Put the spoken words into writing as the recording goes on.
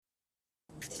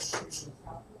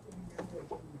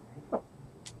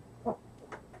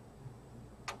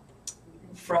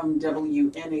from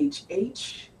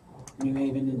WNHH,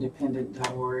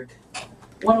 NewHavenIndependent.org,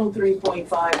 103.5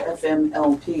 FM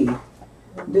LP.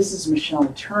 This is Michelle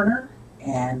Turner,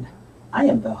 and I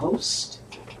am the host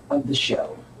of the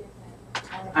show.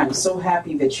 I'm so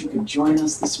happy that you could join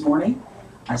us this morning.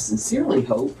 I sincerely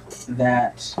hope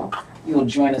that you'll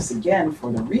join us again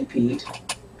for the repeat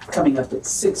coming up at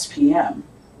 6 p.m.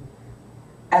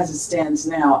 As it stands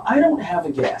now, I don't have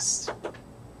a guest,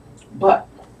 but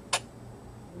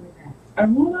I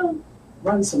want to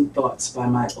run some thoughts by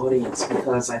my audience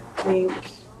because I think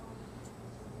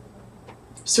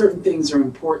certain things are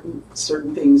important,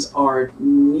 certain things are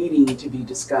needing to be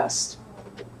discussed,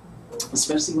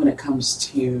 especially when it comes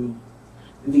to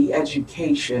the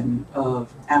education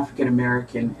of African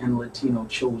American and Latino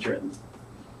children.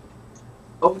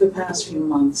 Over the past few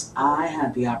months, I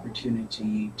had the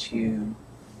opportunity to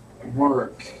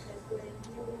work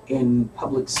in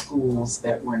public schools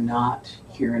that were not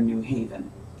here in New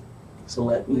Haven. So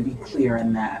let me be clear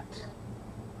in that.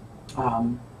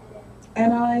 And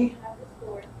I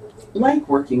like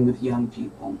working with young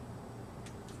people.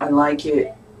 I like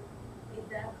it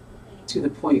to the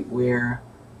point where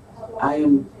I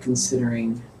am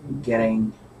considering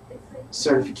getting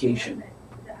certification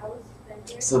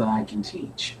so that I can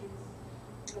teach.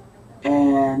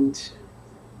 And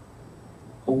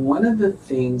one of the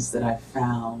things that I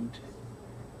found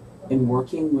in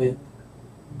working with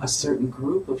a certain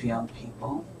group of young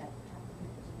people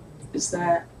is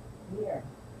that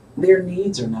their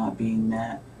needs are not being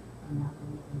met.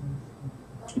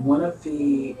 One of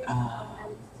the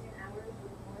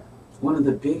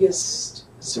biggest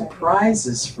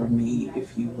surprises for me,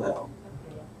 if you will,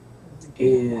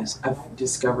 is I've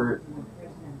discovered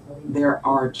there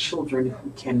are children who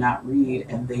cannot read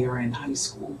and they are in high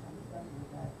school,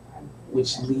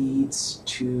 which leads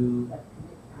to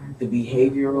the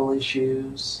behavioral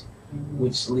issues,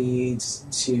 which leads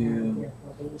to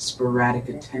sporadic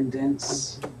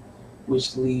attendance,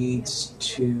 which leads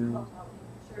to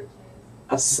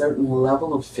a certain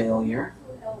level of failure,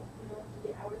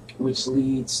 which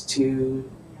leads to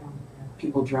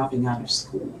people dropping out of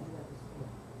school,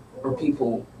 or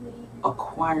people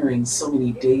acquiring so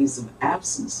many days of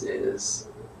absences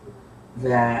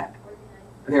that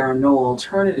there are no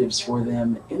alternatives for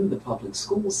them in the public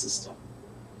school system.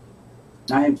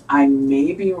 I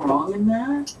may be wrong in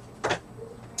that,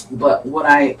 but what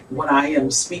I am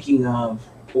speaking of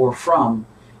or from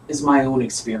is my own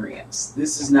experience.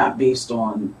 This is not based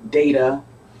on data.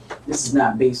 This is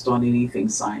not based on anything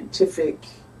scientific.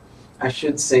 I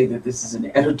should say that this is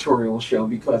an editorial show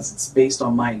because it's based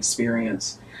on my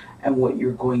experience, and what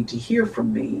you're going to hear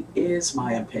from me is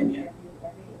my opinion.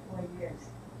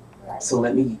 So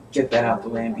let me get that out the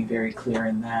way and be very clear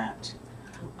in that.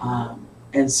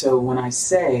 And so when I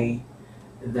say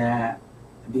that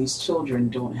these children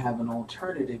don't have an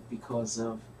alternative because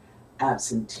of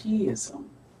absenteeism,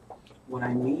 what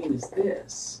I mean is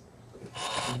this: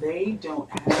 they don't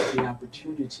have the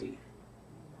opportunity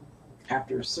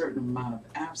after a certain amount of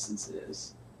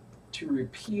absences to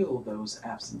repeal those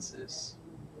absences.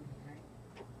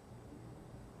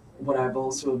 What I've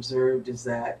also observed is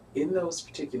that in those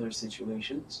particular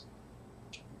situations,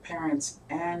 parents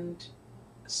and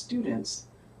students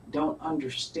don't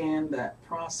understand that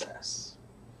process.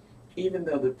 Even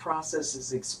though the process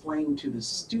is explained to the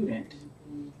student,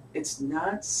 it's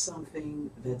not something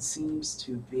that seems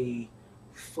to be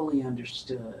fully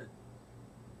understood.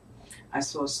 I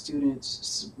saw students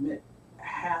submit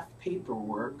half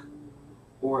paperwork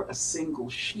or a single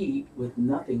sheet with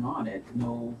nothing on it,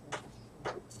 no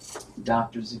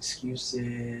doctor's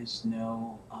excuses,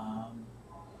 no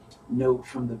note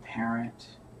from the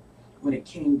parent, when it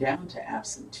came down to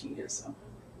absenteeism,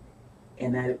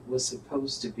 and that it was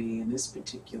supposed to be, in this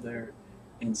particular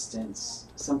instance,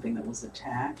 something that was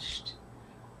attached,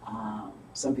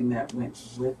 something that went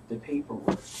with the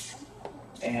paperwork,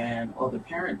 and all the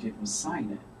parent did was sign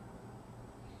it.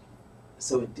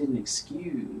 So it didn't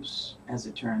excuse, as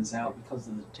it turns out, because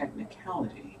of the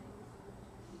technicality,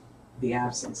 the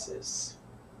absences.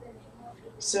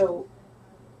 So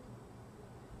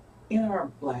in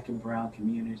our Black and brown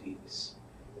communities,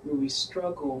 where we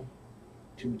struggle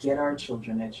to get our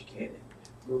children educated,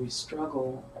 where we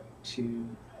struggle to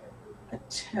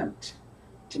attempt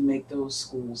to make those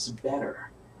schools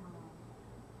better,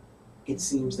 it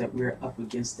seems that we're up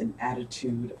against an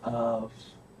attitude of,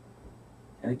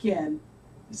 and again,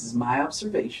 this is my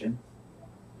observation,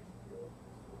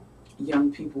 young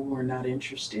people who are not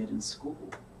interested in school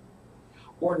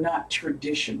or not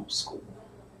traditional school.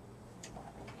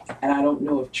 And I don't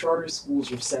know if charter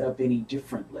schools are set up any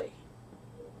differently,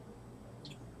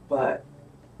 but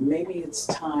maybe it's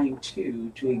time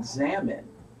to examine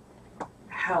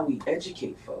how we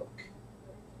educate folk.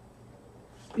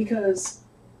 Because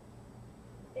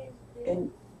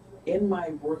in my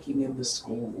working in the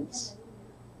schools,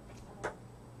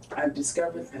 I've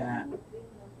discovered that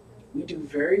we do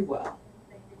very well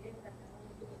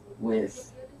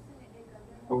with,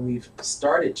 or we've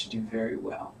started to do very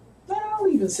well, I'll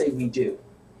even say we do,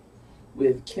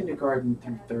 with kindergarten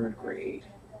through third grade,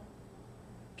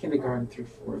 kindergarten through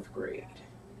fourth grade.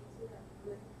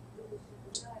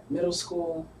 Middle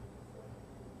school,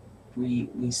 we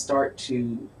start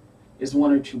to, there's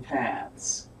one or two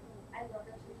paths.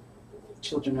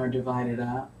 Children are divided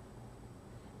up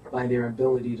by their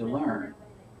ability to learn.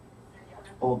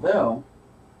 Although,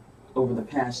 over the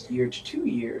past year to 2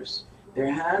 years,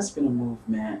 there has been a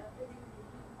movement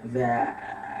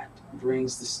that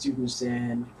brings the students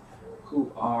in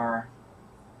who are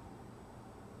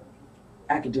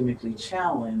academically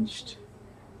challenged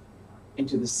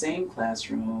into the same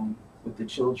classroom with the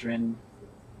children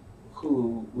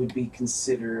who would be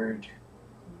considered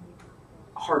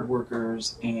hard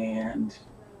workers and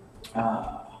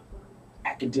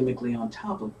academically on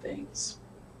top of things.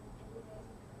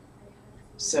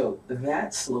 So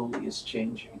that slowly is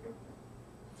changing.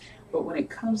 But when it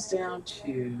comes down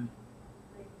to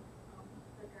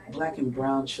Black and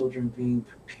brown children being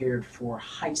prepared for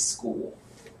high school,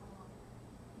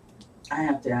 I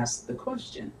have to ask the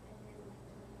question,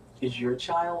 is your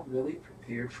child really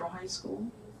prepared for high school?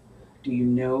 Do you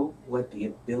know what the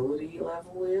ability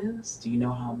level is? Do you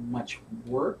know how much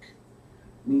work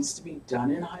needs to be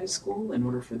done in high school in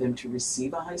order for them to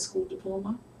receive a high school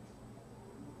diploma?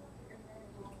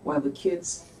 While the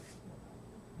kids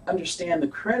understand the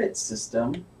credit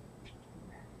system,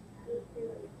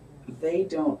 they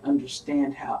don't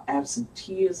understand how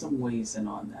absenteeism weighs in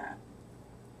on that.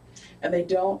 And they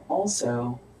don't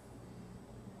also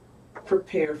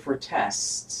prepare for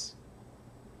tests,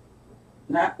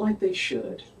 not like they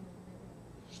should.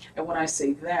 And when I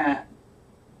say that,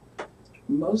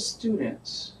 most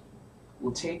students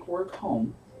will take work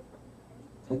home,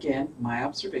 again, my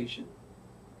observation,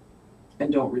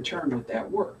 and don't return with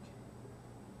that work.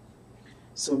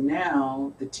 So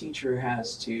now the teacher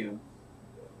has to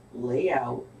lay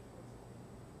out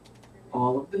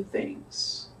all of the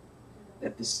things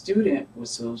that the student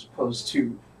was supposed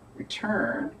to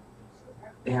return.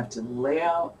 They have to lay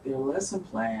out their lesson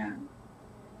plan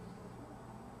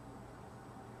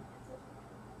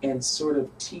and sort of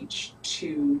teach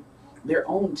to their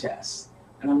own tests.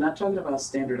 And I'm not talking about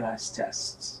standardized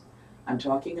tests. I'm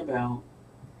talking about,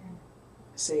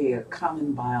 say, a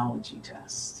common biology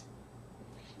test.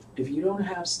 If you don't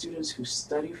have students who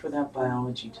study for that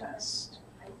biology test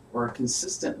or are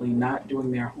consistently not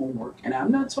doing their homework, and I'm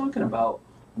not talking about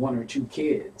 1 or 2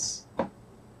 kids.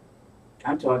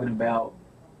 I'm talking about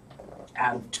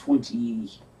out of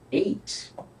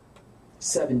 28,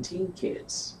 17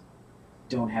 kids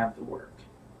don't have the work.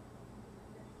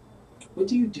 What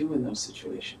do you do in those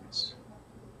situations?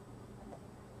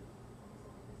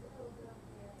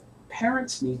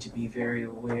 Parents need to be very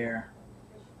aware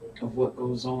of what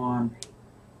goes on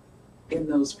in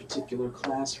those particular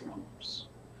classrooms.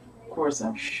 Of course,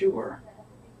 I'm sure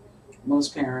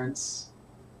most parents,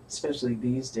 especially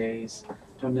these days,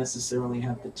 don't necessarily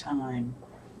have the time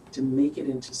to make it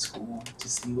into school to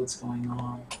see what's going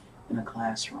on in a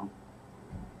classroom.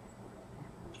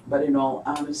 But in all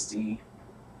honesty,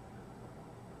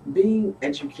 being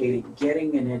educated,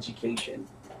 getting an education,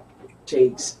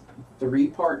 takes 3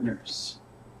 partners: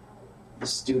 the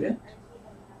student,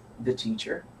 the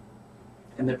teacher,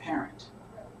 and the parent.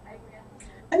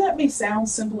 And that may sound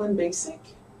simple and basic,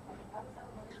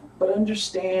 but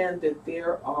understand that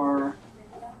there are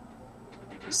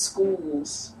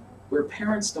schools where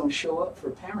parents don't show up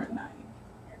for parent night.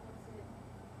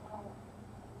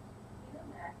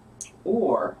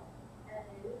 Or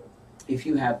if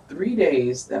you have 3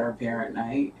 days that are parent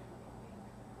night,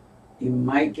 you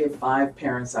might get 5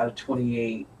 parents out of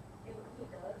 28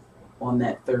 on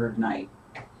that third night,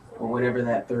 or whatever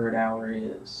that third hour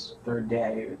is, third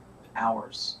day,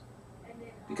 hours.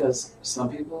 Because some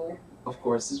people, of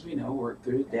course, as we know, work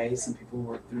through the day, some people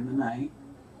work through the night.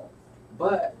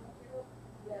 But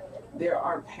there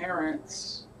are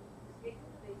parents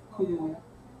who,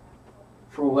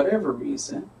 for whatever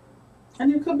reason,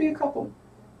 and there could be a couple,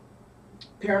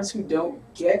 parents who don't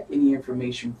get any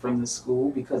information from the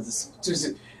school because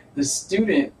the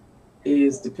student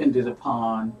is dependent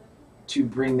upon to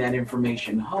bring that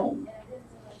information home.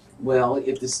 Well,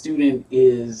 if the student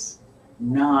is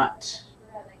not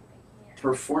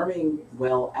performing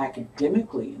well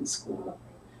academically in school,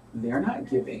 they're not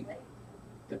giving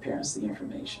the parents the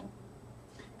information.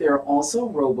 There are also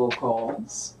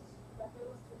robocalls.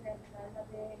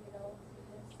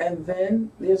 And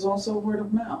then there's also word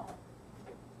of mouth.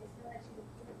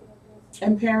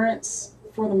 And parents,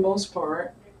 for the most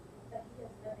part,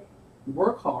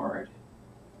 work hard,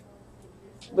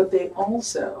 but they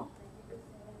also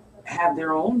have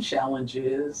their own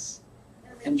challenges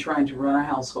in trying to run a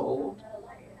household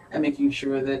and making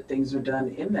sure that things are done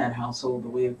in that household the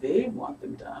way they want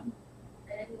them done,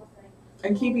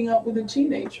 and keeping up with a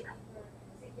teenager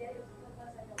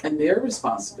and their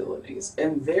responsibilities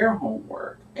and their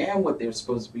homework and what they're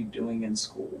supposed to be doing in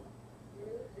school.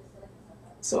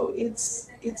 So it's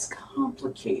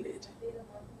complicated.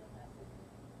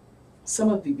 Some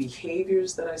of the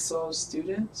behaviors that I saw of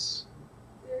students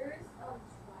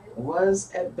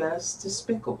was at best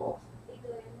despicable.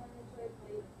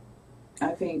 I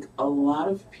think a lot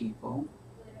of people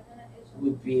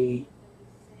would be,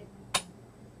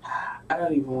 I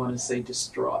don't even want to say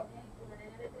distraught.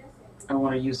 I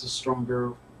want to use a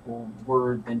stronger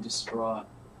word than distraught.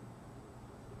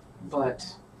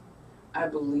 But I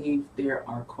believe there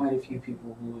are quite a few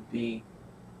people who would be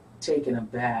taken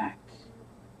aback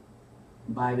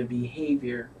by the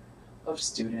behavior of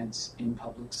students in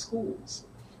public schools.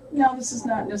 Now, this is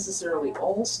not necessarily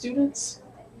all students,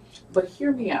 but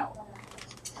hear me out.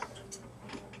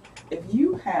 If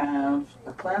you have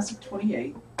a class of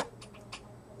 28,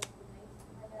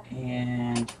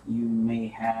 and you may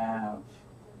have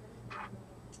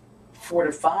 4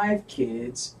 to 5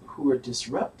 kids who are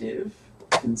disruptive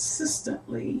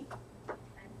consistently,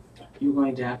 you're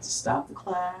going to have to stop the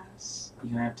class.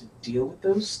 You're going to have to deal with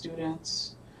those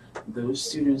students. Those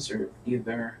students are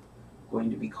either going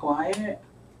to be quiet,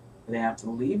 they have to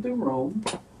leave the room.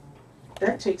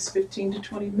 That takes 15 to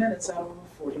 20 minutes out of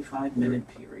a 45-minute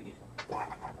period.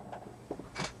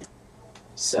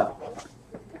 So,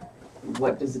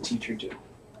 what does the teacher do?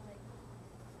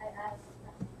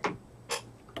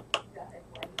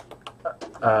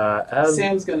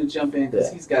 Sam's going to jump in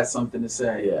because he's got something to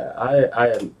say. Yeah, I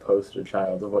am poster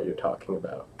child of what you're talking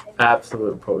about.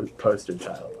 Absolute poster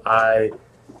child. I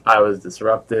was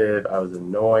disruptive, I was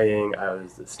annoying, I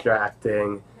was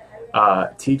distracting.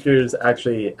 Teachers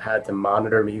actually had to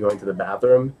monitor me going to the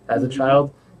bathroom as a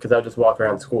child because I would just walk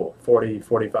around school,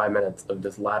 45 minutes of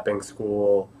just lapping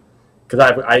school.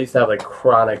 Because I used to have like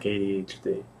chronic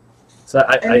ADHD. So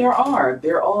there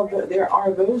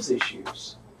are those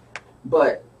issues.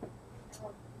 But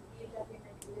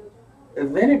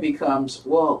then it becomes,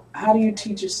 well, how do you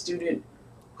teach a student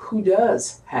who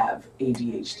does have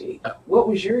ADHD? What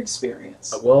was your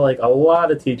experience? Well, like a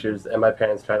lot of teachers and my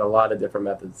parents tried a lot of different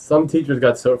methods. Some teachers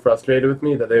got so frustrated with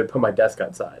me that they would put my desk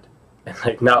outside. And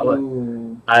like not let,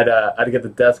 I'd get the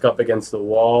desk up against the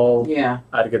wall. Yeah.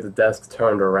 I'd get the desk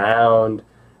turned around.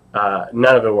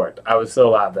 None of it worked. I was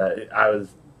so loud that it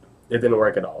didn't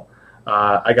work at all.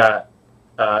 I got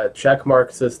check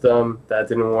mark system, that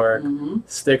didn't work.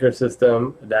 Sticker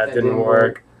system, that didn't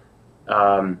work.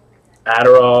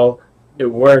 Adderall, it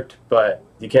worked, but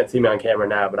you can't see me on camera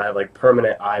now, but I have like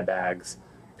permanent eye bags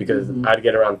because I'd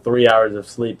get around 3 hours of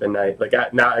sleep a night. Like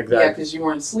not exactly. Yeah, because you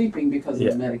weren't sleeping because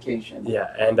of the medication.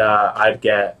 Yeah, and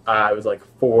I was like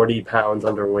 40 pounds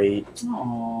underweight.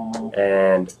 Aww.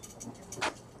 And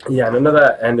yeah, none of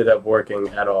that ended up working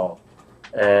at all.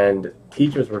 And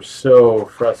teachers were so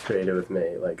frustrated with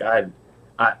me. Like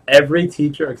every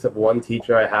teacher except one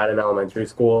teacher I had in elementary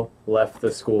school left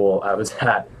the school I was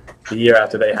at the year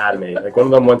after they had me. Like one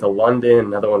of them went to London,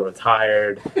 another one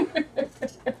retired.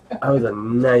 I was a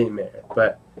nightmare.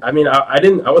 But I mean,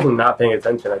 I wasn't not paying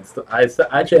attention. I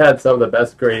actually had some of the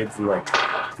best grades in like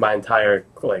my entire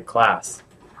like class.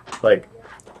 Like,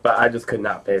 but I just could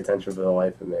not pay attention for the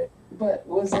life of me. But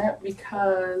was that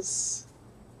because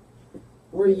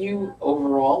were you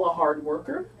overall a hard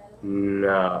worker?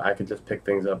 No, I could just pick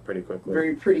things up pretty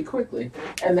quickly. Pretty quickly.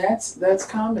 And that's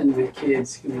common with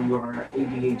kids who are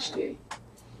ADHD.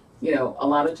 You know, a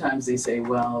lot of times they say,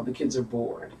 well, the kids are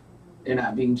bored. They're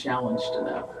not being challenged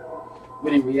enough.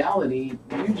 But in reality,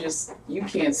 you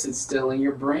can't sit still and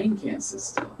your brain can't sit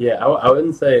still. Yeah, I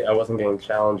wouldn't say I wasn't getting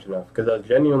challenged enough because I was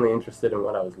genuinely interested in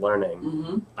what I was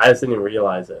learning. I just didn't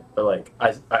realize it. But like,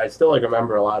 I still like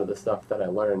remember a lot of the stuff that I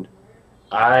learned.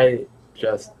 I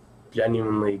just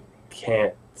genuinely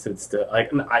can't sit still.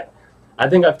 Like, I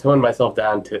think I've toned myself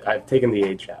down I've taken the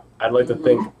H out. I'd like to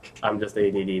think I'm just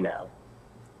ADD now.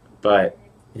 But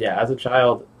yeah, as a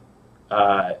child,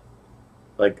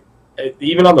 like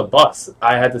even on the bus,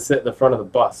 I had to sit in the front of the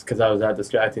bus because I was that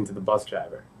distracting to the bus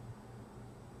driver.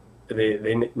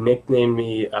 They nicknamed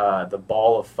me the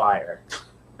Ball of Fire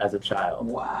as a child.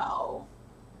 Wow.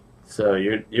 So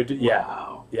yeah,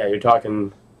 Wow. yeah, you're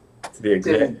talking to the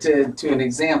example. To an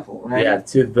example, right? Yeah,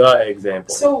 to the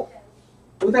example. So,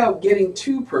 without getting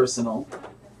too personal,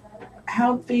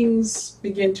 how things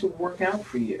begin to work out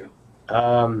for you?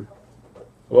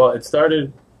 Well, it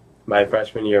started my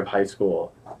freshman year of high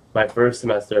school. My first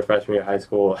semester of freshman year of high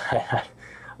school, I had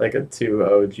like a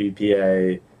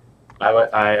 2.0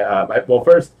 GPA. Well,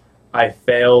 first I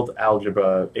failed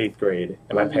algebra 8th grade,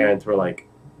 and my parents were like,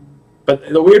 but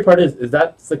the weird part is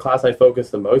that's the class I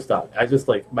focused the most on. I just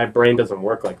like, my brain doesn't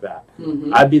work like that.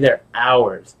 I'd be there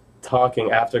hours talking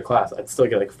after class. I'd still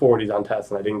get like 40s on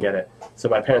tests, and I didn't get it. So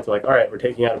my parents were like, all right, we're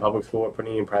taking you out of public school, we're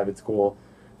putting you in private school.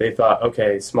 They thought,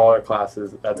 okay, smaller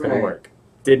classes, that's going to work.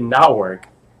 Did not work.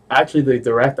 Actually, the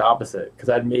direct opposite, because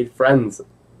I'd made friends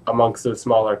amongst those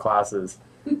smaller classes.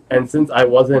 And since I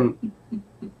wasn't,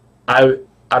 I don't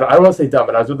want to say dumb,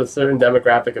 but I was with a certain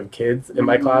demographic of kids in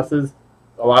my classes,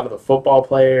 a lot of the football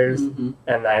players, and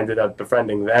I ended up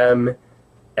befriending them,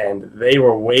 and they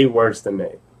were way worse than me.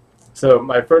 So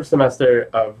my first semester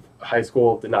of high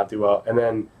school did not do well, and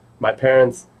then my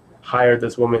parents hired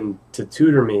this woman to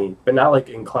tutor me, but not like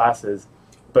in classes,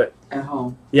 but at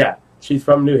home. Yeah, she's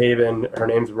from New Haven. Her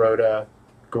name's Rhoda.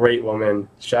 Great woman.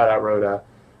 Shout out Rhoda.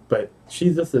 But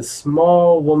she's just a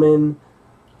small woman,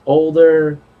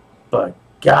 older, but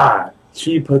God,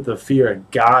 she put the fear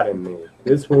of God in me.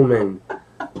 This woman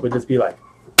would just be like,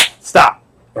 stop.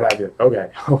 And I'd be like,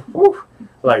 okay.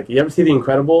 Like, you ever see The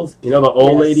Incredibles? You know the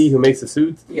old lady who makes the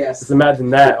suits? Yes. Just imagine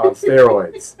that on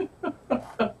steroids.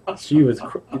 She was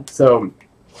so.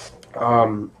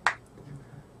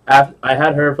 I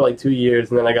had her for like 2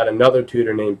 years, and then I got another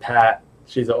tutor named Pat.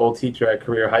 She's an old teacher at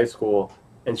Career High School,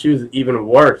 and she was even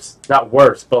worse. Not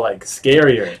worse, but like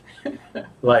scarier.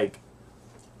 Like,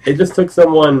 it just took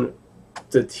someone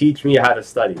to teach me how to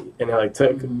study, and it like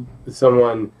took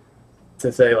someone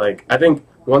to say, like, I think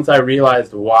once I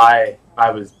realized why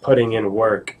I was putting in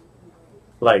work,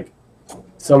 like,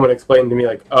 someone explained to me,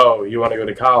 like, oh, you want to go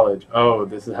to college? Oh,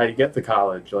 this is how you get to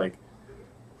college. Like,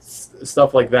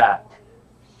 stuff like that.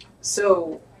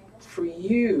 So, for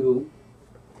you,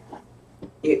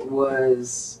 it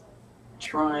was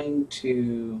trying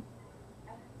to,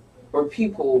 or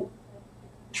people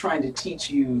trying to teach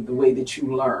you the way that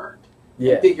you learned.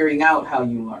 Yeah. Figuring out how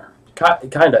you learned.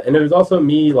 Kind of. And it was also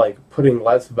me, like, putting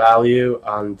less value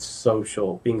on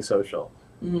being social.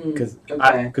 Because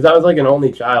I was, like, an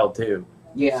only child, too.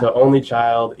 Yeah. So only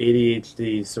child,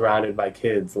 ADHD, surrounded by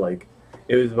kids. Like,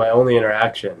 it was my only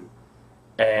interaction.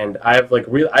 And I have, like,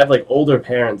 older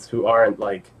parents who aren't,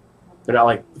 like, they're not,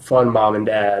 like, fun mom and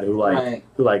dad who,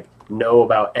 like, know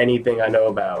about anything I know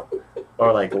about.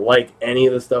 Or, like any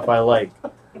of the stuff I like.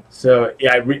 So,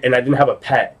 yeah, and I didn't have a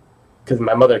pet. Because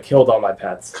my mother killed all my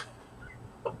pets.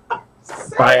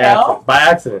 By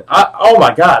accident. Oh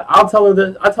my God! I tell her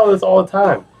this all the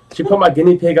time. She put my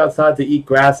guinea pig outside to eat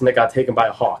grass, and it got taken by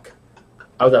a hawk.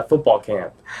 I was at football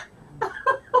camp.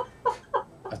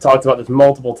 I've talked about this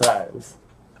multiple times.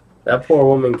 That poor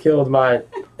woman killed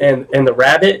and the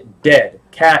rabbit dead,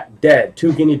 cat dead,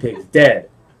 2 guinea pigs dead.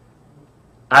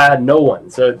 I had no one,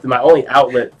 so my only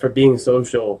outlet for being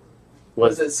social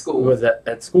was at school.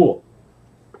 At school.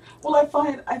 Well,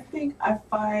 I think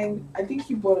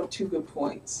you brought up 2 good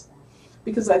points,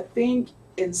 because I think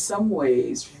in some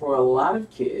ways for a lot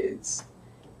of kids,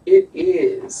 it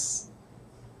is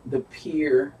the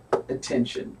peer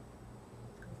attention.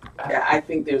 I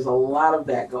think there's a lot of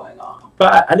that going on.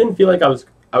 But I didn't feel like I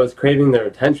was craving their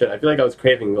attention. I feel like I was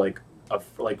craving like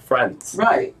friends.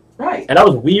 Right. And I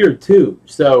was weird too,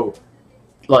 so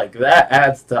like that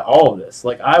adds to all of this.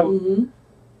 Like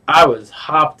I was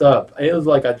hopped up. It was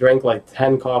like I drank like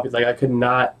 10 coffees. Like I couldn't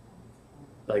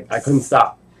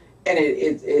stop. And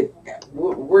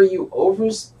were you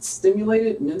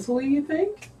overstimulated mentally, you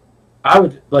think? I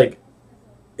would, like,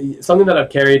 something that I've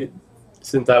carried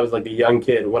since I was like a young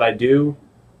kid. What I do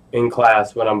in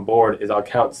class when I'm bored is I'll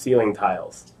count ceiling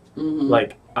tiles.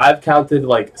 Like I've counted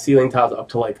like ceiling tiles up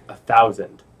to like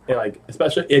 1,000. And like,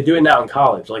 especially I do it now in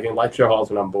college, like in lecture halls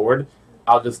when I'm bored,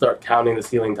 I'll just start counting the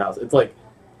ceiling tiles. It's like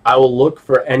I will look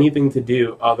for anything to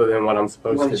do other than what I'm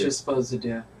supposed to do. What you're supposed to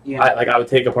do. Yeah. I would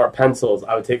take apart pencils.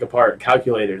 I would take apart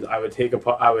calculators. I would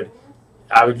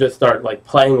just start like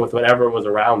playing with whatever was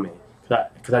around me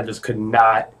because I just could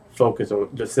not focus on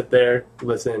just sit there,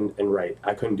 listen, and write.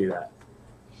 I couldn't do that.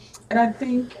 And I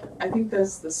think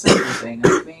that's the second thing.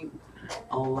 I think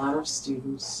a lot of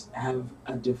students have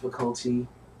a difficulty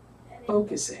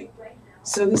focusing.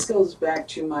 So this goes back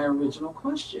to my original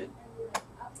question.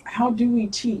 How do we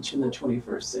teach in the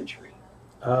 21st century?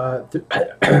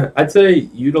 I'd say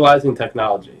utilizing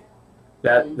technology.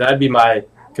 That'd be my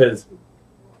because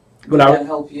Did that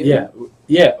help you?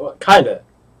 yeah, kind of.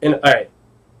 All right,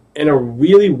 in a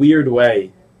really weird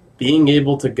way, being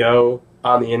able to go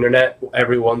on the internet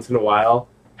every once in a while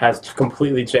has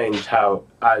completely changed how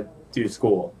I do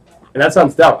school. And that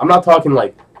sounds dumb. I'm not talking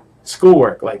like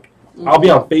schoolwork. Like, I'll be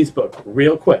on Facebook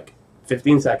real quick,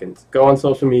 15 seconds, go on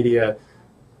social media,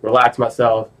 relax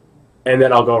myself, and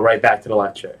then I'll go right back to the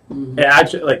lecture. And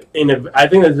actually, like, I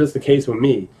think that's just the case with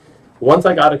me. Once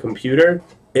I got a computer,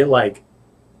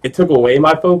 it took away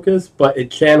my focus, but it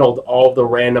channeled all the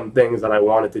random things that I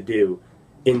wanted to do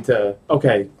into,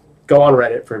 okay, go on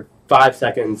Reddit for 5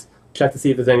 seconds, check to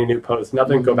see if there's any new posts,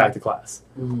 nothing, go back to class.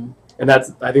 And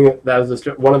I think that was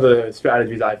one of the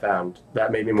strategies I found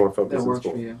that made me more focused in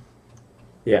school. For you.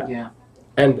 Yeah.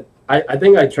 And I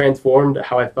think I transformed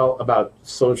how I felt about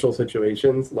social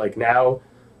situations. Like now,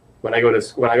 when I go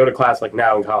to class, like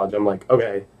now in college, I'm like,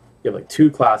 okay, you have like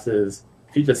 2 classes.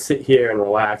 If you just sit here and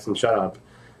relax and shut up,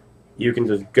 you can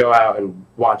just go out and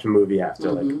watch a movie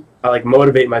after. Like I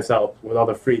motivate myself with all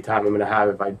the free time I'm going to have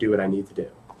if I do what I need to do.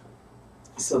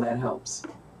 So that helps.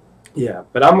 Yeah,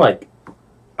 but I'm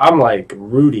like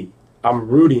Rudy. I'm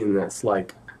Rudy in this.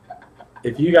 Like,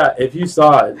 if you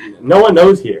saw it, no one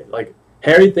knows here. Like,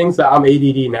 Harry thinks that I'm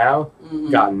ADD now.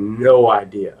 Got no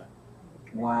idea.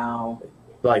 Wow.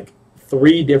 Like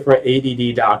 3 different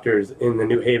ADD doctors in the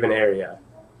New Haven area.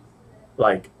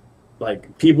 Like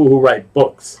people who write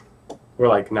books were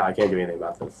like, no, I can't do anything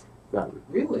about this. Nothing.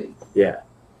 Really? Yeah.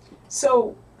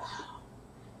 So,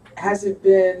 has it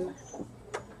been,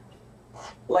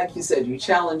 like you said, you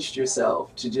challenged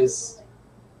yourself to just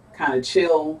kind of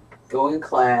chill, go in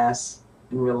class,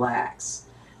 and relax.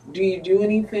 Do you do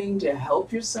anything to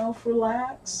help yourself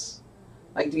relax?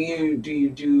 Like, do you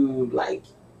do like,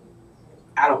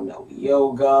 I don't know,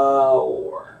 yoga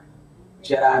or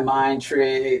Jedi mind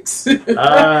tricks?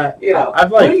 What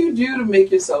do you do to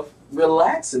make yourself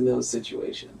relax in those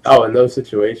situations? Oh, in those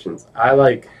situations, I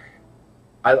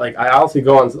also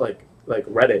go on like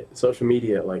Reddit, social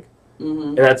media,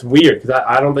 and that's weird because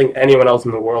I don't think anyone else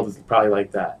in the world is probably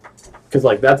like that. Because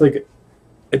that's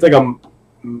it's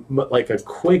like a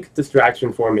quick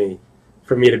distraction for me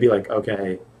to be like,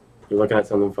 okay, you're looking at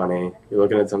something funny, you're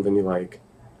looking at something you like.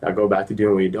 Now go back to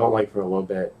doing what you don't like for a little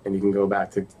bit, and you can go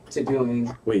back to doing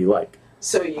what you like.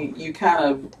 So you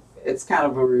it's kind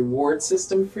of a reward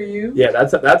system for you. Yeah,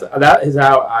 that is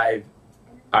how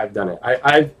I've done it.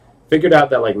 I've figured out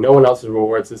that no one else's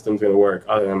reward system is going to work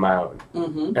other than my own,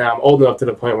 and I'm old enough to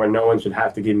the point where no one should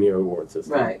have to give me a reward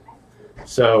system. Right.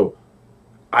 So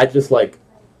I just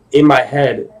in my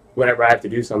head, whenever I have to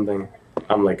do something,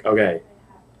 I'm like, okay,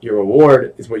 your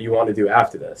reward is what you want to do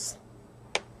after this.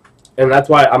 And that's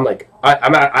why I'm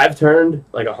I've turned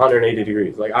 180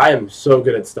 degrees. I am so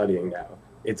good at studying now.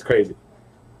 It's crazy.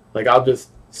 I'll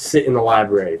just sit in the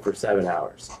library for 7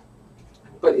 hours.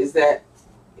 But is that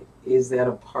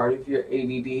a part of your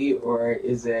ADD, or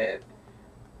is it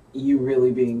you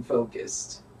really being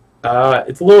focused?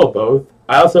 It's a little of both.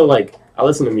 I also I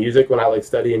listen to music when I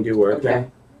study and do work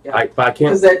now. Yeah. I can't,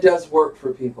 because that does work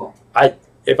for people.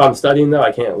 If I'm studying though,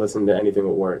 I can't listen to anything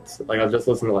with words. I'll just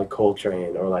listen to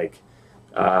Coltrane or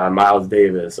Miles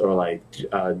Davis or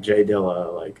Jay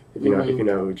Dilla. If you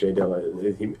know who Jay Dilla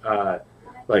is, he,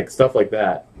 stuff like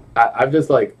that. I've just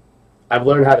I've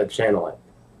learned how to channel it.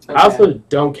 Okay. I also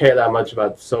don't care that much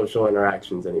about social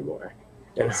interactions anymore.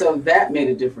 So that made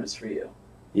a difference for you.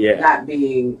 Yeah. Not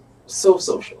being so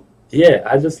social. Yeah,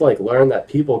 I just learned that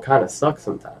people kind of suck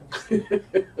sometimes.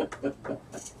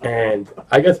 And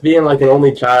I guess being an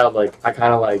only child, I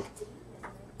kind of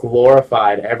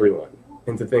glorified everyone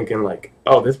into thinking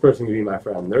oh, this person can be my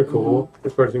friend. They're cool.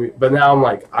 This person, but now I'm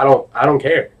I don't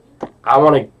care. I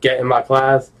want to get in my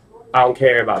class. I don't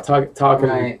care about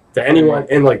talking to anyone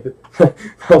in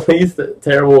the least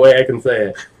terrible way I can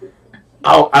say it.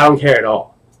 I don't care at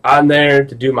all. I'm there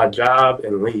to do my job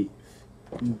and leave.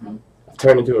 I've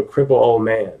turned into a crippled old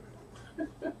man.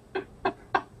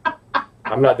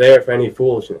 I'm not there for any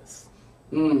foolishness.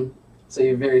 So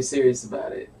you're very serious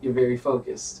about it. You're very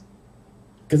focused.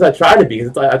 Because I try to be.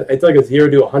 Because it's a 0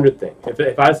 to 100 thing.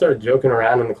 If I start joking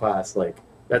around in the class,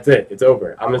 that's it. It's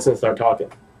over. I'm just going to start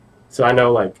talking. So I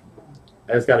know, I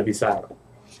just got to be silent.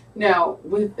 Now,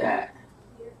 with that,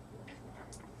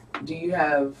 do you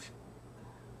have...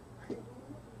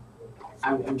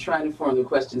 I'm trying to form the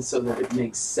question so that it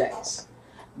makes sense.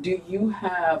 Do you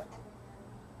have,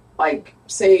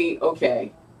 say,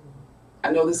 okay, I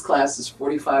know this class is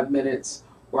 45 minutes,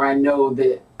 or I know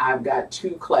that I've got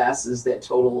 2 classes that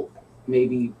total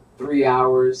maybe 3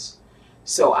 hours,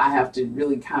 so I have to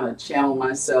really kind of channel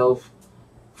myself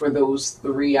for those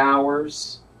 3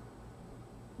 hours.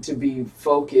 to be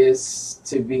focused,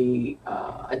 to be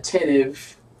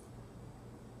attentive.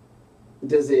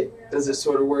 Does it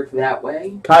sort of work that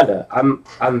way? Kinda.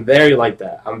 I'm very like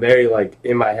that. I'm very like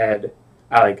in my head.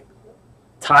 I like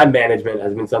time management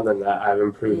has been something that I've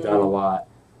improved on a lot.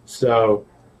 So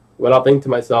what I'll think to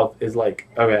myself is like,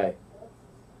 okay,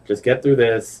 just get through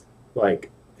this. Like,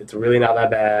 it's really not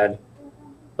that bad.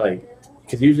 Like,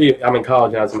 because usually I'm in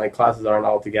college now, so my classes aren't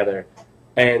all together.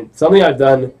 And something I've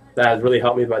done that has really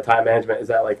helped me with my time management is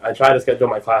that like I try to schedule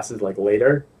my classes like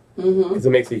later. Because it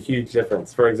makes a huge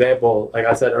difference. For example, like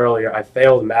I said earlier, I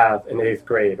failed math in 8th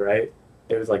grade, right?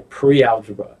 It was like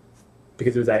pre-algebra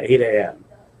because it was at 8 a.m.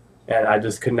 and I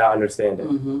just could not understand it.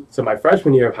 So my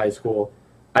freshman year of high school,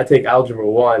 I take Algebra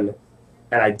 1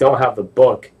 and I don't have the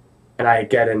book and I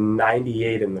get a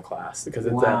 98 in the class because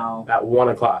it's at 1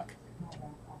 o'clock.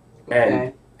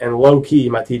 And low-key,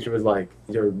 my teacher was like,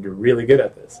 you're really good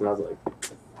at this. And I was like,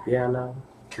 yeah, no.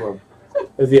 Well,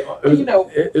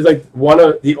 it was like one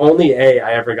of the only A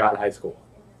I ever got in high school.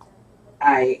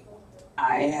 I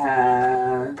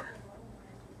had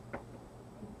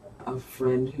a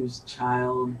friend whose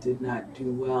child did not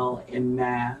do well in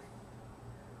math,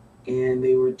 and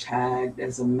they were tagged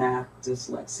as a math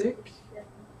dyslexic.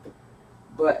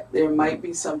 But there might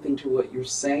be something to what you're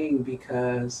saying,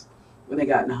 because when they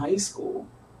got in high school,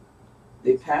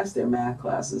 they passed their math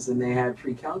classes and they had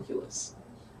pre-calculus,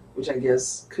 which I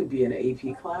guess could be an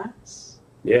AP class.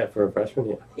 Yeah, for a freshman,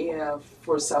 yeah. Yeah,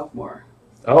 for a sophomore.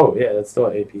 Oh, yeah, that's still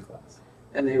an AP class.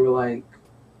 And they were like,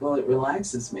 well, it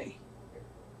relaxes me.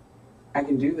 I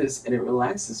can do this and it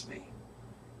relaxes me.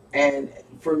 And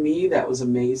for me, that was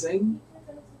amazing,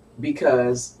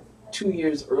 because 2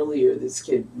 years earlier, this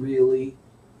kid really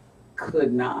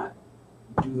could not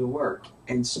do the work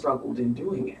and struggled in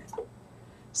doing it.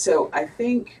 So I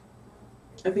think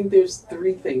there's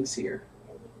 3 things here.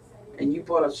 And you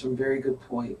brought up some very good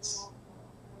points.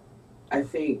 I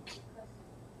think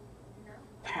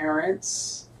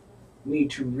parents need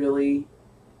to really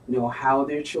know how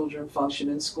their children function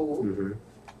in school.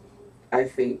 I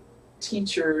think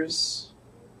teachers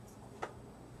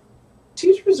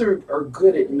are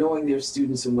good at knowing their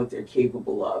students and what they're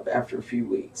capable of after a few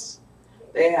weeks.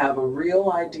 They have a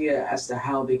real idea as to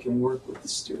how they can work with the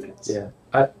students. Yeah.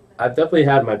 I've definitely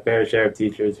had my fair share of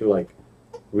teachers who like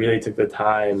really took the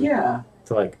time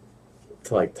to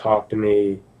talk to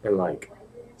me and like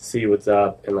see what's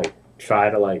up and like try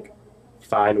to like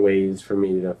find ways for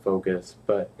me to focus.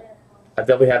 But I've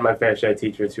definitely had my fair share of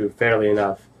teachers who, fairly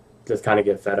enough, just kind of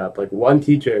get fed up. Like one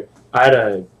teacher, I had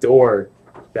a door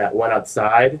that went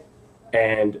outside,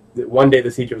 and one day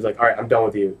the teacher was like, all right, I'm done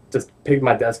with you. Just pick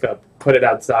my desk up, put it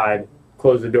outside,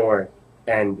 close the door,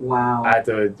 and I had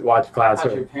to watch class. How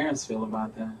did your parents feel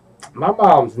about that? My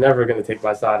mom's never going to take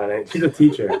my side on it. She's a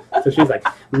teacher. So she's like,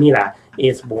 Mira,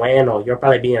 it's bueno. You're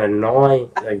probably being annoying.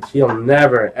 Like, she'll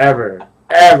never, ever,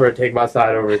 ever take my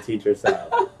side over a teacher's side.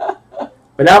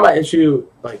 But now my issue,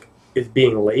 like, is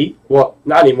being late. Well,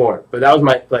 not anymore. But that was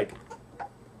my, like...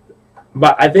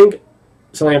 But I think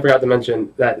something I forgot to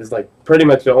mention that is, like, pretty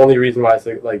much the only reason why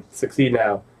I, like, succeed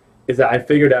now is that I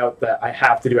figured out that I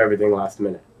have to do everything last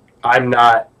minute. I'm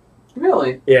not...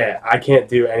 Really? Yeah, I can't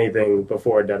do anything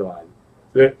before a deadline.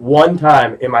 One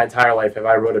time in my entire life have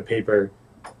I wrote a paper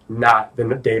not the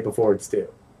day before it's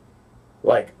due.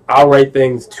 Like, I'll write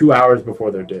things 2 hours before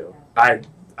they're due. I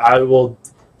will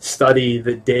study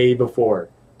the day before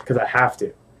because I have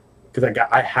to. Because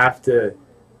I have to,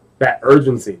 that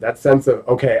urgency, that sense of,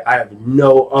 okay, I have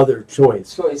no other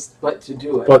choice but to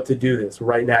do it. But to do this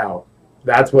right now.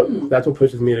 That's what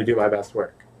pushes me to do my best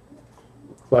work.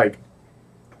 Like,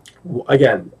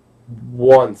 again,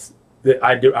 once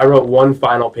I wrote one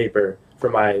final paper for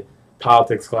my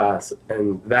politics class,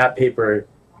 and that paper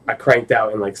I cranked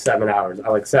out in like 7 hours. I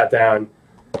like sat down,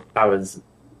 I was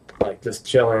like just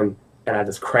chilling, and I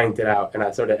just cranked it out, and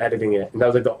I started editing it, and that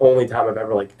was like the only time I've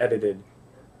ever like edited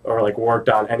or like worked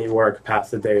on any work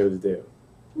past the day it was due.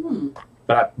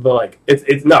 But like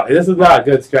it's not, this is not a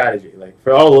good strategy. Like,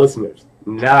 for all the listeners,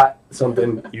 not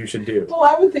something you should do. Well,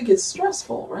 I would think it's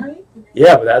stressful, right?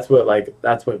 Yeah, but that's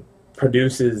what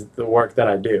produces the work that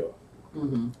I do.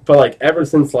 But like ever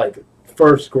since like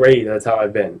first grade, that's how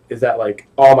I've been. Is that like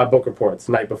all my book reports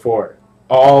the night before,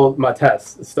 all my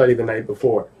tests study the night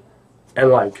before, and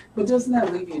like. But doesn't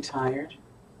that leave you tired?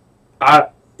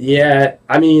 Yeah,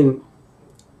 I mean.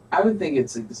 I would think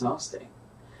it's exhausting.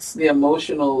 The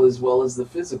emotional as well as the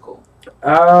physical.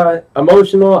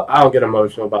 Emotional, I don't get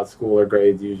emotional about school or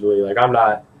grades usually. Like,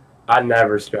 I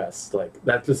never stress. Like,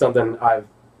 that's just something I've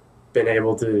been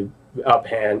able to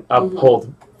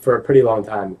uphold for a pretty long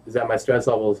time, is that my stress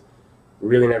levels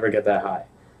really never get that high.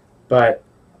 But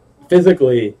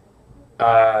physically,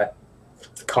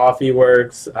 coffee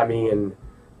works. I mean,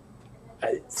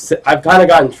 I've kind of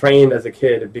gotten trained as a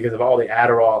kid because of all the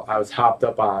Adderall I was hopped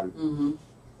up on. Mm-hmm.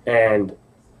 And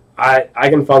I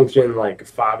can function like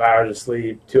 5 hours of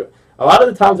sleep. A lot of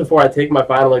the times before I take my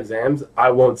final exams,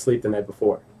 I won't sleep the night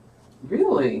before.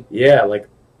 Really? Yeah, like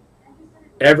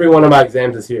every one of my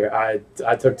exams this year,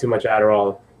 I took too much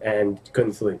Adderall and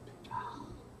couldn't sleep.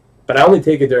 But I only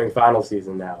take it during final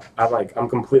season now. I'm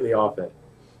completely off it.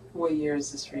 What year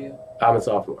is this for you? I'm a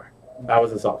sophomore. I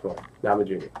was a sophomore. Now I'm a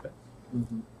junior.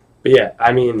 Mm-hmm. But yeah,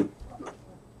 I mean,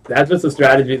 that's just a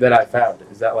strategy that I found,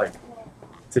 is that like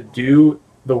to do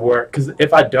the work, because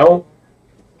if I don't,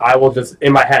 I will just,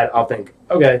 in my head, I'll think,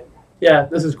 okay, yeah,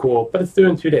 this is cool, but it's due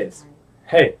in 2 days.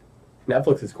 Hey,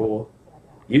 Netflix is cool.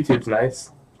 YouTube's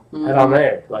nice. Mm-hmm. Head on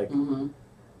there. Like, mm-hmm.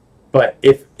 But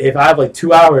if I have like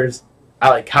 2 hours, I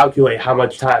like calculate how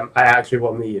much time I actually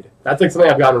will need. That's like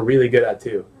something I've gotten really good at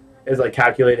too, is like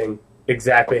calculating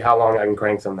exactly how long I can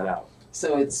crank something out.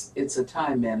 So it's a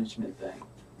time management thing,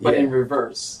 but in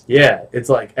reverse. Yeah, it's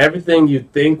like everything you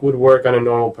think would work on a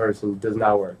normal person does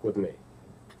not work with me.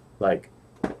 Like,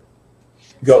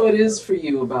 So it is for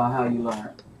you about how you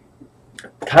learn.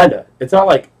 Kinda. It's not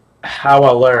like how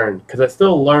I learn, because I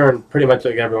still learn pretty much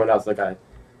like everyone else. Like I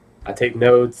take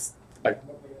notes, I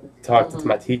talk to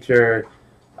my teacher,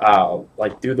 I'll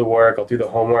like do the work, I'll do the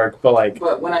homework, but like.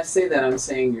 But when I say that, I'm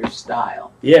saying your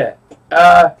style. Yeah.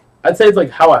 I'd say it's like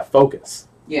how I focus.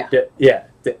 Yeah. Yeah.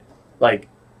 Like,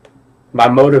 my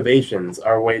motivations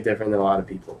are way different than a lot of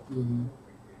people.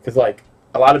 Because, like,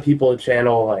 a lot of people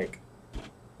channel, like,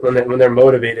 when they're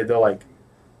motivated, they'll,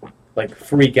 like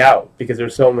freak out because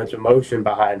there's so much emotion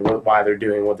behind why they're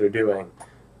doing what they're doing.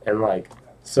 And, like,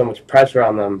 so much pressure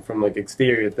on them from, like,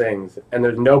 exterior things. And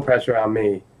there's no pressure on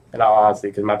me, in all honesty,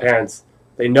 because my parents,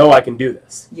 they know I can do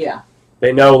this. Yeah.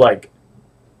 They know, like,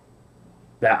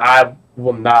 that I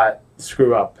will not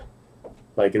screw up,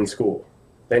 like, in school.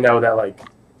 They know that, like,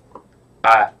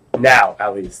 now,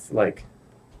 at least, like,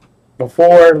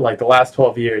 before, like, the last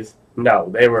 12 years, no,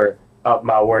 they were up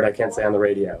my word I can't say on the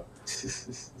radio.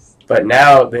 But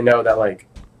now they know that, like,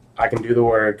 I can do the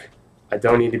work, I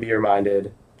don't need to be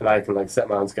reminded, and I can, like, set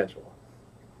my own schedule.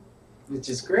 Which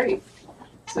is great.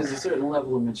 So there's a certain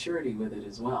level of maturity with it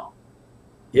as well.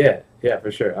 Yeah,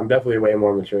 for sure. I'm definitely way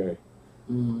more mature.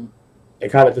 Mm-hmm.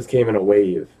 It kind of just came in a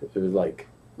wave. It was like,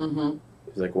 mm-hmm.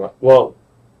 It was like, what? Well,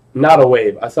 not a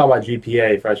wave. I saw my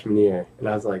GPA freshman year, and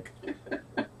I was like,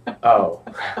 oh.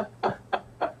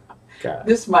 God.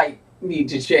 This might need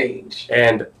to change.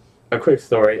 And a quick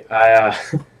story.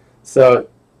 So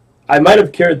I might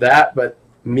have cured that, but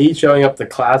me showing up to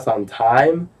class on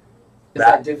time. Is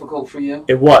that difficult for you?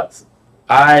 It was.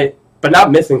 But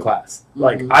not missing class. Mm-hmm.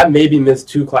 Like, I maybe missed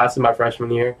 2 classes my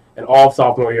freshman year, and all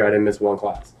sophomore year I didn't miss 1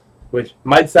 class. Which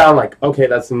might sound like, okay,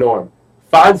 that's the norm.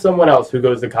 Find someone else who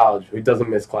goes to college who doesn't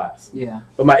miss class. Yeah.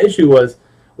 But my issue was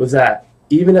that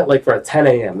even at like for a 10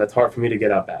 a.m., that's hard for me to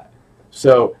get up at.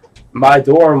 So my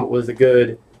dorm was a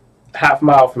good half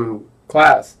mile from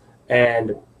class,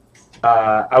 and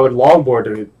I would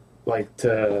longboard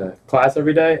to class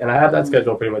every day, and I had that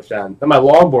schedule pretty much down. Then my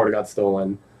longboard got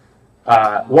stolen.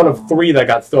 One of 3 that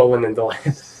got stolen and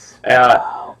delayed.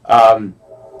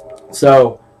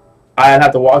 So I'd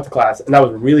have to walk to class, and that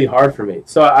was really hard for me.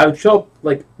 So I would show up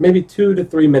like maybe 2 to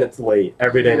 3 minutes late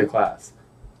every day to class.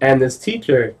 And this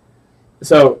teacher,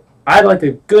 so I had like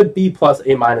a good B plus,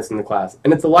 A minus in the class.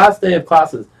 And it's the last day of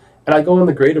classes. And I go in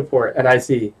the grade report, and I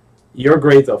see your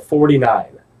grade's a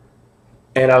 49.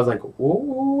 And I was like,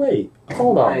 wait,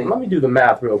 hold on. Let me do the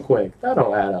math real quick. That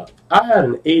don't add up. I had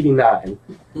an 89.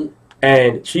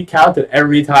 And she counted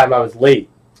every time I was late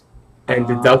and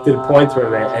deducted points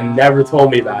from it and never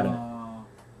told me about it.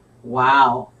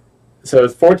 Wow. So it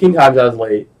was 14 times I was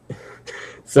late.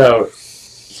 So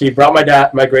she brought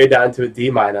my grade down to a D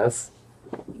minus.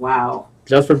 Wow.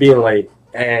 Just for being late.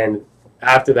 And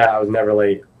after that, I was never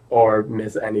late or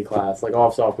miss any class. Like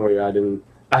all sophomore year,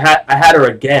 I had her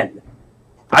again.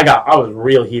 I was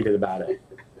real heated about it.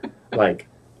 Like,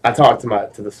 I talked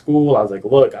to the school. I was like,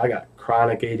 look, I got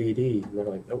chronic ADD. And they're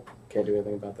like, nope, can't do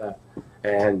anything about that.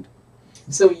 And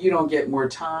so you don't get more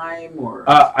time or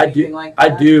anything like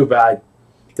that? I do, but I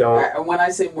don't. When I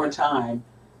say more time,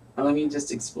 let me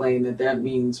just explain that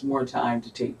means more time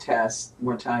to take tests,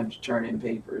 more time to turn in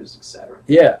papers, etc.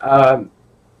 Yeah, I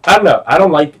don't know. I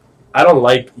don't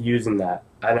like using that.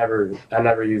 I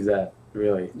never use that,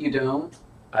 really. You don't?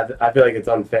 I feel like it's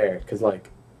unfair because, like,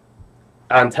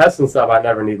 on tests and stuff, I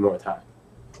never need more time.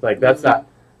 Like, that's not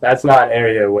an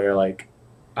area where, like,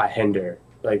 I hinder,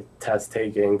 like, test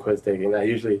taking, quiz taking. I'm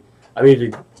usually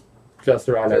just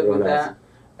around Good everyone with else.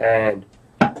 that. And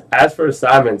as for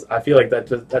assignments, I feel like that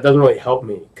doesn't really help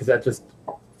me, because that just,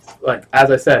 like, as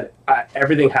I said,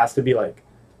 everything has to be like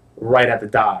right at the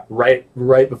dot, right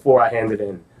before I hand it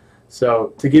in.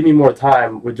 So to give me more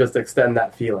time would just extend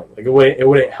that feeling. Like it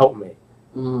wouldn't help me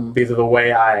because of the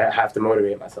way I have to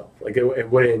motivate myself. Like it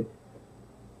wouldn't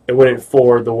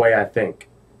forward the way I think,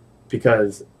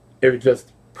 because it would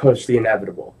just push the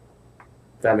inevitable.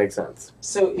 If that makes sense.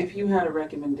 So if you had a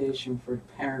recommendation for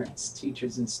parents,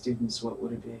 teachers, and students, what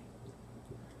would it be?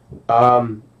 I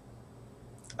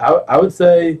would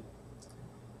say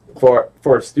for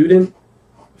a student,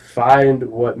 find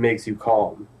what makes you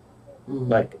calm.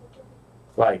 Like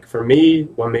for me,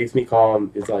 what makes me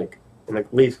calm is like, in the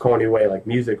least corny way, like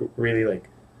music really like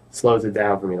slows it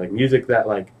down for me. Like music that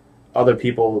like other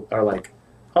people are like,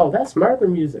 oh, that's murder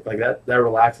music. Like that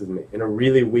relaxes me in a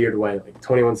really weird way. Like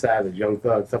 21 Savage, Young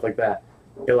Thug, stuff like that.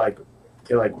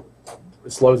 It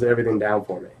slows everything down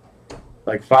for me.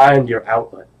 Like find your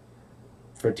outlet.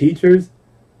 For teachers,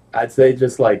 I'd say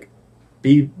just like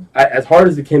as hard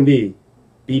as it can be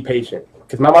patient.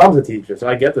 Because my mom's a teacher, so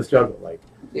I get the struggle. Like,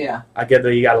 yeah, I get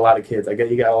that you got a lot of kids. I get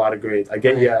you got a lot of grades. I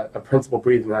get you got a principal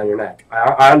breathing on your neck.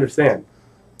 I understand,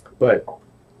 but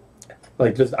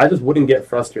like I just wouldn't get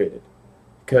frustrated,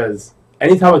 because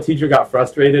anytime a teacher got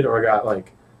frustrated or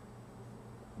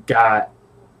got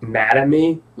mad at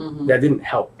me, that didn't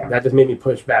help. That just made me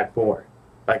push back more.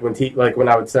 Like when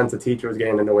I would sense a teacher was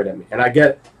getting annoyed at me, and I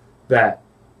get that,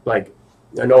 like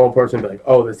a normal person would be like,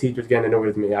 oh, this teacher's getting annoyed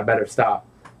with me, I better stop.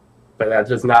 But that's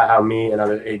just not how me and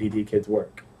other ADD kids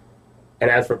work. And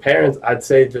as for parents, I'd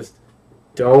say just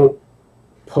don't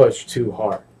push too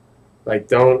hard. Like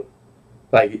don't,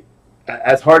 like,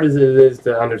 as hard as it is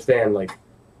to understand, like,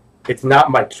 it's not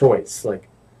my choice. Like,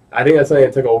 I think that's something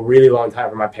that took a really long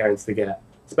time for my parents to get,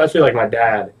 especially like my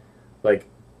dad, like,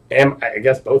 and I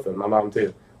guess both of them, my mom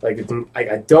too. Like,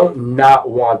 I don't not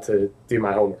want to do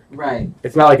my homework. Right.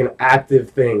 It's not like an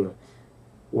active thing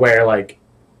where like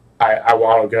I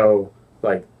want to go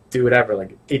like do whatever.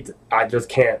 Like I just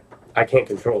can't. I can't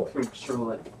control it.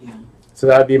 Control it. Yeah. So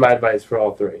that would be my advice for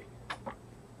all three.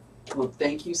 Well,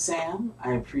 thank you, Sam.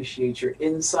 I appreciate your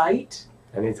insight.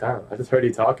 Anytime. I just heard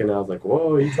you talking, and I was like,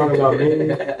 "Whoa, you talking about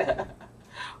me?"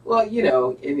 Well, you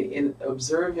know, in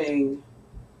observing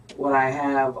what I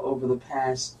have over the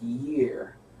past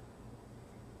year,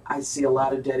 I see a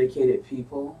lot of dedicated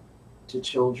people to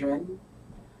children.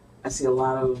 I see a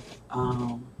lot of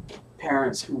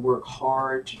parents who work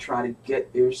hard to try to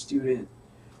get their student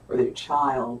or their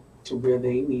child to where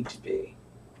they need to be.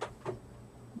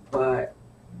 But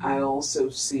I also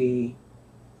see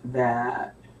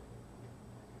that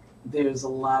there's a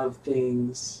lot of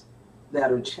things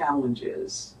that are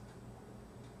challenges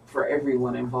for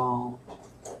everyone involved.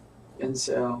 And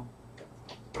so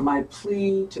my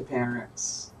plea to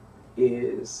parents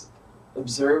is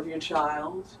observe your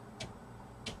child,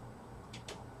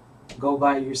 go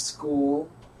by your school,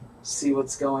 see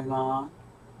what's going on,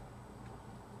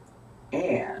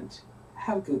 and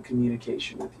have good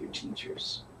communication with your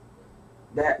teachers.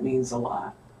 That means a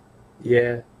lot.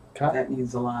 Yeah. That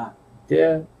means a lot.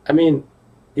 Yeah. I mean,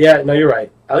 yeah, no, you're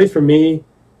right. At least for me,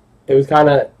 it was kind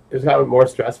of more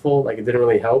stressful. Like, it didn't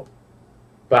really help.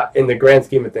 But in the grand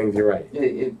scheme of things, you're right.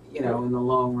 It you know, in the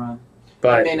long run.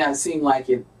 But it may not seem like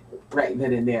it right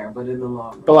then and there, but in the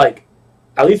long run. But like,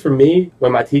 at least for me,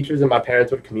 when my teachers and my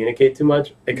parents would communicate too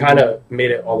much, it kind of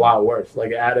made it a lot worse.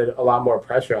 Like, it added a lot more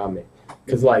pressure on me.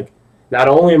 Because, like, not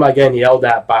only am I getting yelled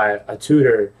at by a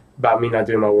tutor about me not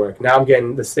doing my work, now I'm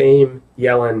getting the same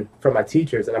yelling from my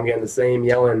teachers, and I'm getting the same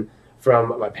yelling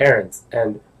from my parents,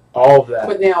 and all of that.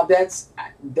 But now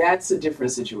that's a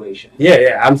different situation.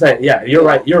 Yeah, I'm saying, yeah, you're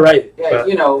right. Yeah, but,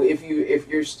 you know,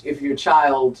 if your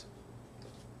child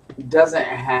doesn't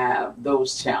have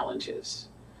those challenges,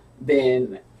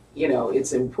 then, you know,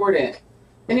 it's important.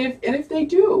 And if they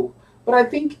do, but I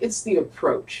think it's the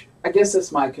approach. I guess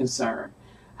that's my concern.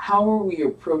 How are we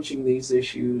approaching these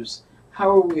issues? How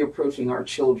are we approaching our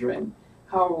children?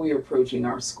 How are we approaching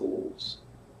our schools?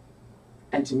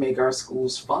 And to make our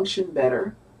schools function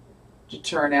better, to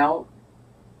turn out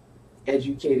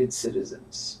educated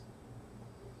citizens.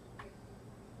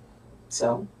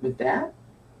 So with that,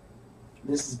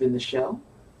 this has been the show.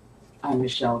 I'm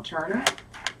Michelle Turner.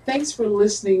 Thanks for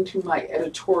listening to my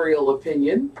editorial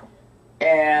opinion.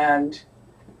 And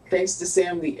thanks to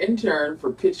Sam the intern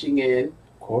for pitching in.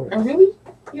 Of course. And really,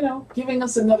 you know, giving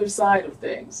us another side of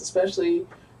things, especially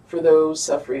for those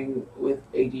suffering with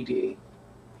ADD.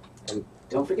 And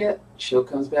don't forget, show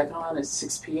comes back on at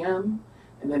 6 p.m.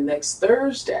 And then next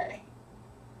Thursday,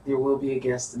 there will be a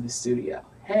guest in the studio.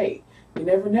 Hey, You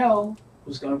never know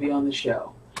who's going to be on the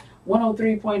show.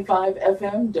 103.5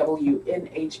 FM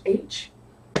WNHH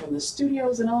from the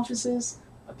studios and offices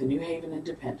of the New Haven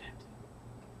Independent.